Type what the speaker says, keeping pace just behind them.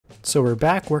So we're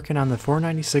back working on the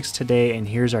 496 today, and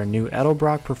here's our new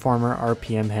Edelbrock Performer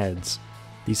RPM heads.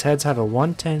 These heads have a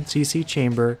 110cc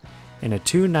chamber and a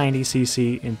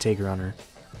 290cc intake runner.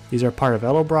 These are part of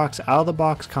Edelbrock's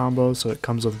out-of-the-box combo, so it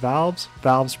comes with valves,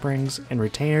 valve springs, and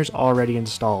retainers already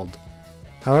installed.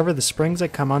 However, the springs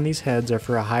that come on these heads are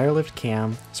for a higher lift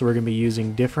cam, so we're going to be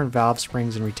using different valve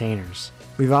springs and retainers.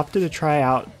 We've opted to try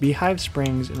out beehive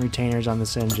springs and retainers on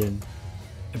this engine.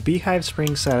 A beehive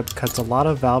spring setup cuts a lot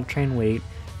of valve train weight,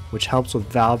 which helps with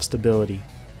valve stability.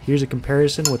 Here's a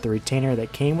comparison with the retainer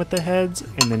that came with the heads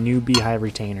and the new beehive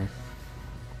retainer.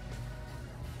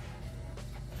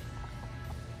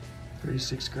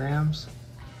 36 grams.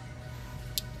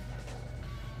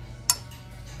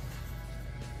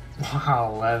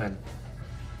 Wow, 11.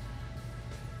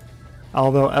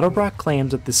 Although Edelbrock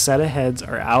claims that this set of heads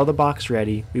are out of the box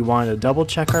ready, we wanted to double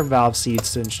check our valve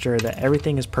seats to ensure that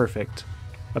everything is perfect.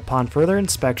 Upon further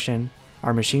inspection,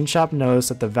 our machine shop noticed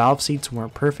that the valve seats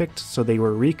weren't perfect, so they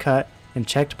were recut and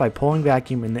checked by pulling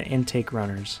vacuum in the intake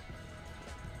runners.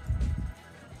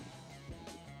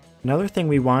 Another thing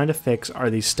we wanted to fix are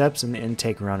these steps in the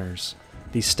intake runners.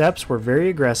 These steps were very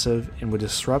aggressive and would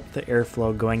disrupt the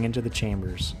airflow going into the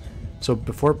chambers. So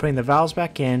before putting the valves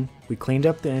back in, we cleaned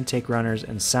up the intake runners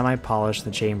and semi-polished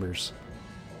the chambers.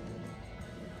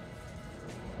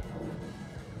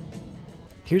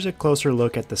 Here's a closer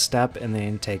look at the step and the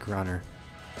intake runner.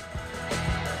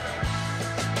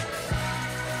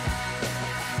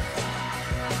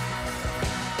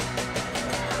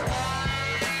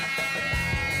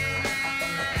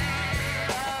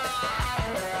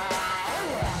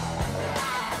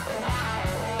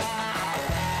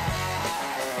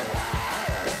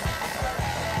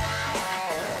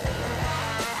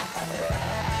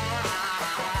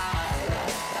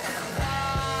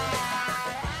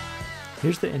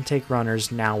 Here's the intake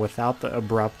runners now without the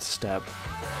abrupt step.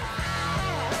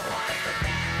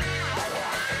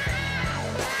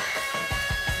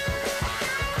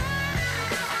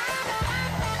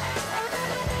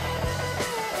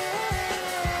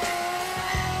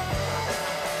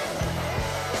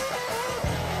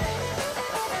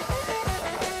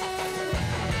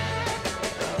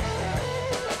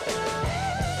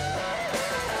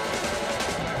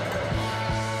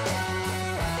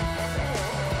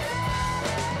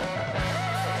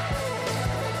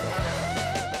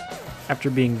 After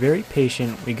being very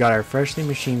patient, we got our freshly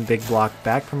machined big block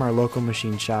back from our local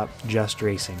machine shop, Just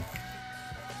Racing.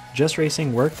 Just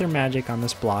Racing worked their magic on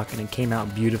this block and it came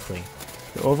out beautifully.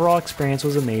 The overall experience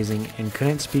was amazing and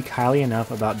couldn't speak highly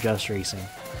enough about Just Racing.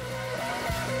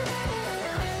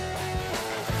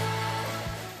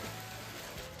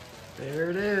 There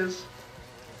it is.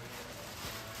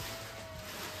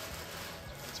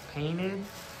 It's painted.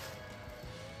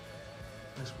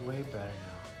 It's way better now.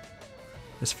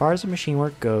 As far as the machine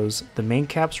work goes, the main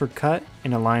caps were cut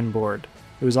and aligned bored.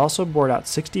 It was also bored out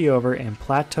 60 over and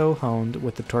plateau honed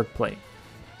with the torque plate.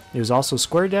 It was also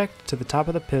square decked to the top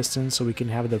of the piston so we can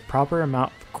have the proper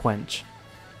amount of quench.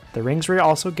 The rings were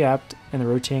also gapped and the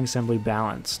rotating assembly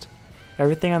balanced.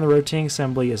 Everything on the rotating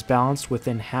assembly is balanced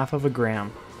within half of a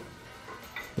gram.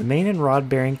 The main and rod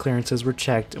bearing clearances were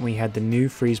checked and we had the new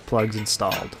freeze plugs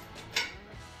installed.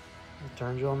 It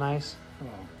turns real nice. Oh,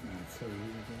 that's so easy.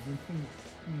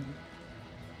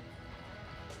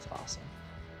 It's awesome.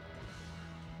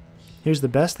 Here's the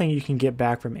best thing you can get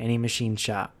back from any machine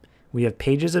shop. We have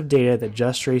pages of data that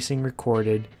Just Racing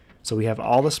recorded, so we have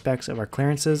all the specs of our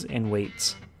clearances and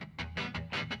weights.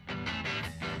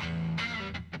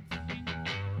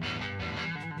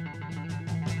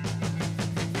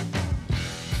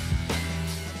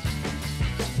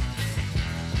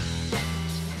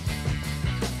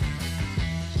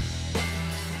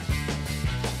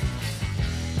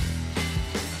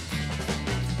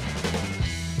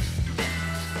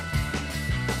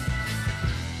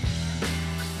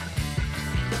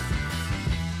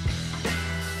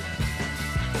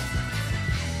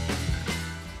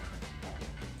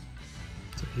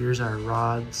 Here's our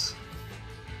rods,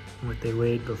 what they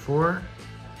weighed before,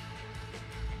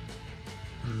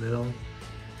 in the middle, and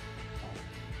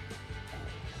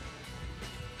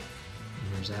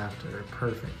here's after. They're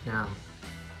perfect now.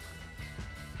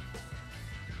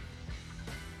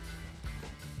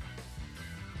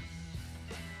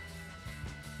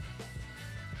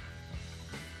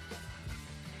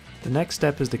 The next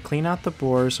step is to clean out the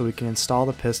bores so we can install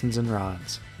the pistons and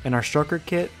rods. In our stroker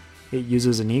kit, it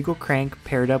uses an Eagle crank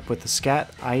paired up with the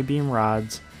Scat I-beam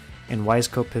rods and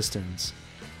Wiseco pistons.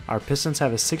 Our pistons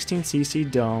have a 16cc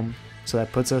dome, so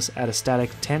that puts us at a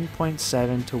static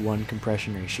 10.7 to 1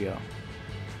 compression ratio.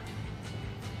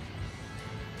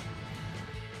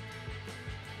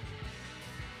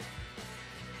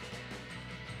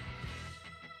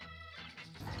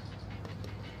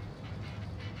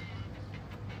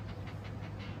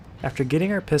 After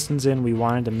getting our pistons in, we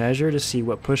wanted to measure to see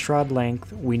what pushrod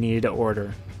length we needed to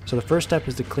order. So the first step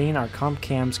is to clean our comp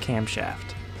cam's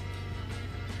camshaft.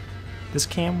 This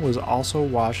cam was also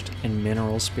washed in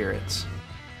mineral spirits.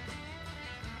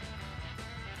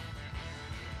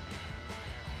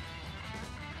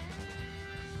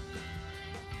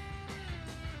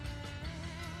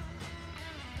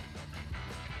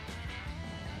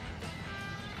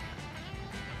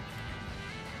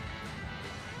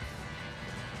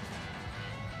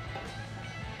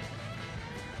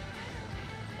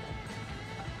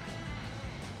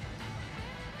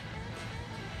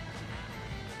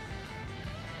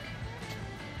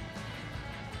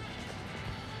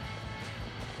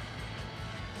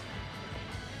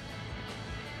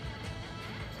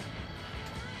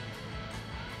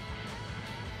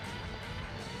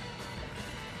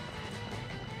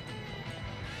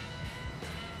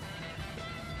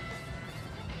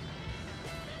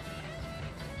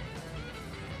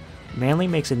 Manley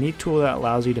makes a neat tool that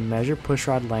allows you to measure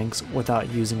pushrod lengths without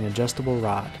using an adjustable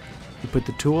rod. You put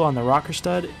the tool on the rocker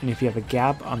stud, and if you have a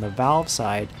gap on the valve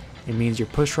side, it means your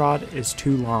pushrod is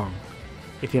too long.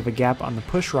 If you have a gap on the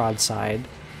pushrod side,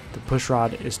 the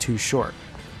pushrod is too short.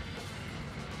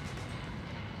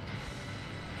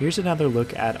 Here's another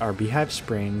look at our beehive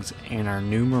springs and our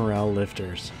new Morel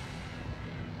lifters.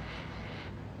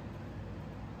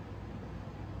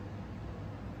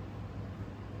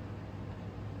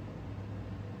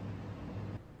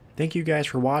 Thank you guys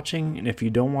for watching, and if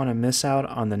you don't want to miss out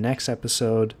on the next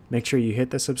episode, make sure you hit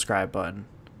the subscribe button.